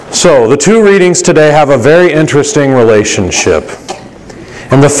So, the two readings today have a very interesting relationship.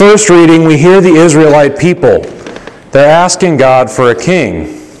 In the first reading, we hear the Israelite people. They're asking God for a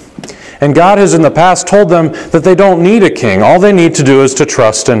king. And God has in the past told them that they don't need a king. All they need to do is to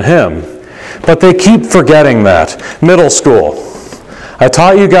trust in Him. But they keep forgetting that. Middle school. I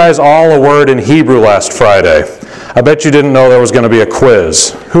taught you guys all a word in Hebrew last Friday. I bet you didn't know there was going to be a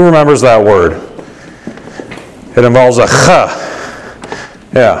quiz. Who remembers that word? It involves a ch.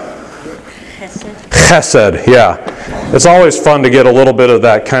 Yeah. Chesed, yeah. It's always fun to get a little bit of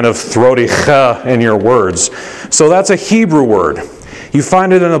that kind of throaty ch in your words. So that's a Hebrew word. You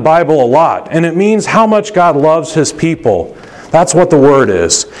find it in the Bible a lot, and it means how much God loves His people. That's what the word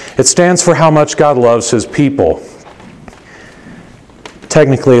is. It stands for how much God loves His people.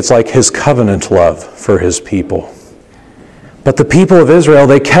 Technically, it's like His covenant love for His people. But the people of Israel,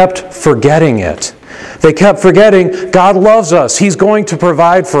 they kept forgetting it. They kept forgetting, God loves us. He's going to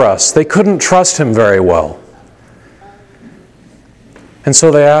provide for us. They couldn't trust Him very well. And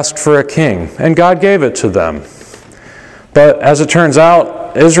so they asked for a king, and God gave it to them. But as it turns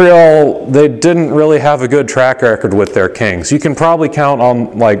out, Israel, they didn't really have a good track record with their kings. You can probably count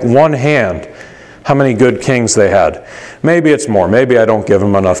on like one hand how many good kings they had. Maybe it's more. Maybe I don't give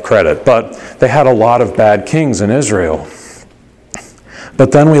them enough credit. But they had a lot of bad kings in Israel.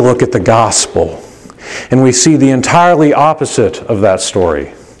 But then we look at the gospel, and we see the entirely opposite of that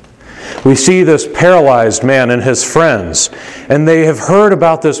story. We see this paralyzed man and his friends, and they have heard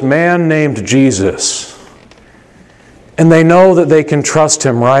about this man named Jesus. And they know that they can trust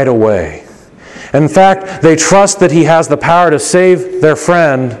Him right away. In fact, they trust that He has the power to save their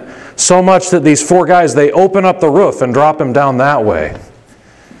friend so much that these four guys, they open up the roof and drop him down that way.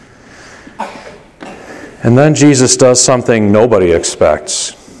 And then Jesus does something nobody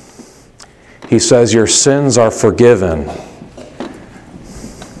expects. He says, "Your sins are forgiven."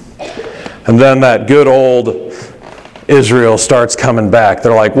 And then that good old Israel starts coming back.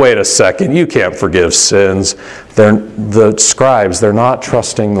 They're like, wait a second, you can't forgive sins. The scribes, they're not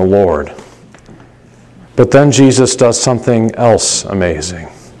trusting the Lord. But then Jesus does something else amazing.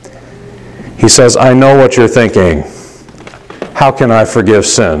 He says, "I know what you're thinking. How can I forgive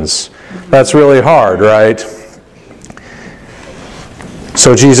sins?" That's really hard, right?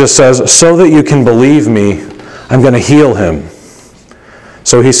 So Jesus says, "So that you can believe me, I'm going to heal him."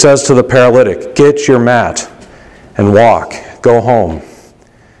 So He says to the paralytic, "Get your mat and walk, go home."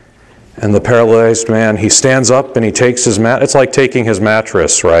 And the paralyzed man, he stands up and he takes his mat. It's like taking his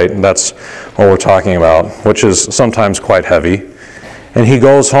mattress, right? And that's what we're talking about, which is sometimes quite heavy. And he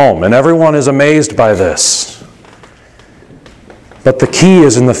goes home, and everyone is amazed by this. But the key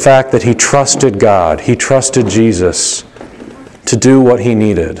is in the fact that he trusted God. He trusted Jesus to do what he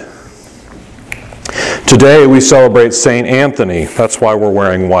needed. Today we celebrate St. Anthony. That's why we're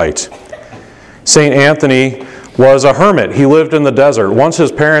wearing white. St. Anthony was a hermit. He lived in the desert. Once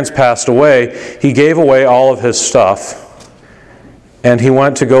his parents passed away, he gave away all of his stuff, and he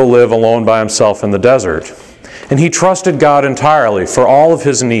went to go live alone by himself in the desert. And he trusted God entirely for all of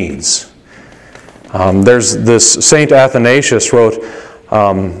his needs. There's this St. Athanasius wrote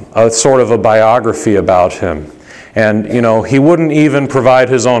a sort of a biography about him. And, he wouldn't even provide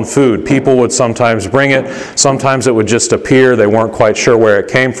his own food. People would sometimes bring it. Sometimes it would just appear. They weren't quite sure where it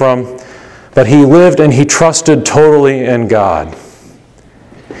came from. But he lived and he trusted totally in God.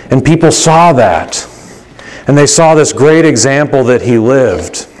 And people saw that. And they saw this great example that he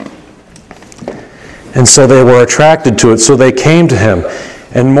lived. And so they were attracted to it. So they came to him.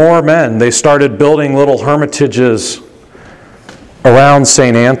 And more men, they started building little hermitages around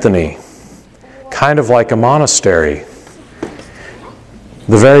St. Anthony. Kind of like a monastery.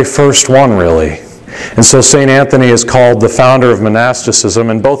 The very first one, really. And so St. Anthony is called the founder of monasticism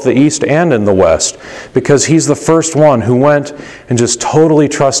in both the East and in the West, because he's the first one who went and just totally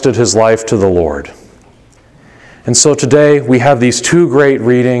trusted his life to the Lord. And so today we have these two great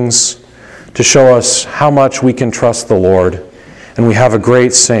readings to show us how much we can trust the Lord. And we have a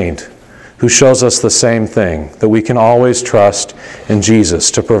great saint who shows us the same thing, that we can always trust in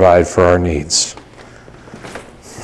Jesus to provide for our needs.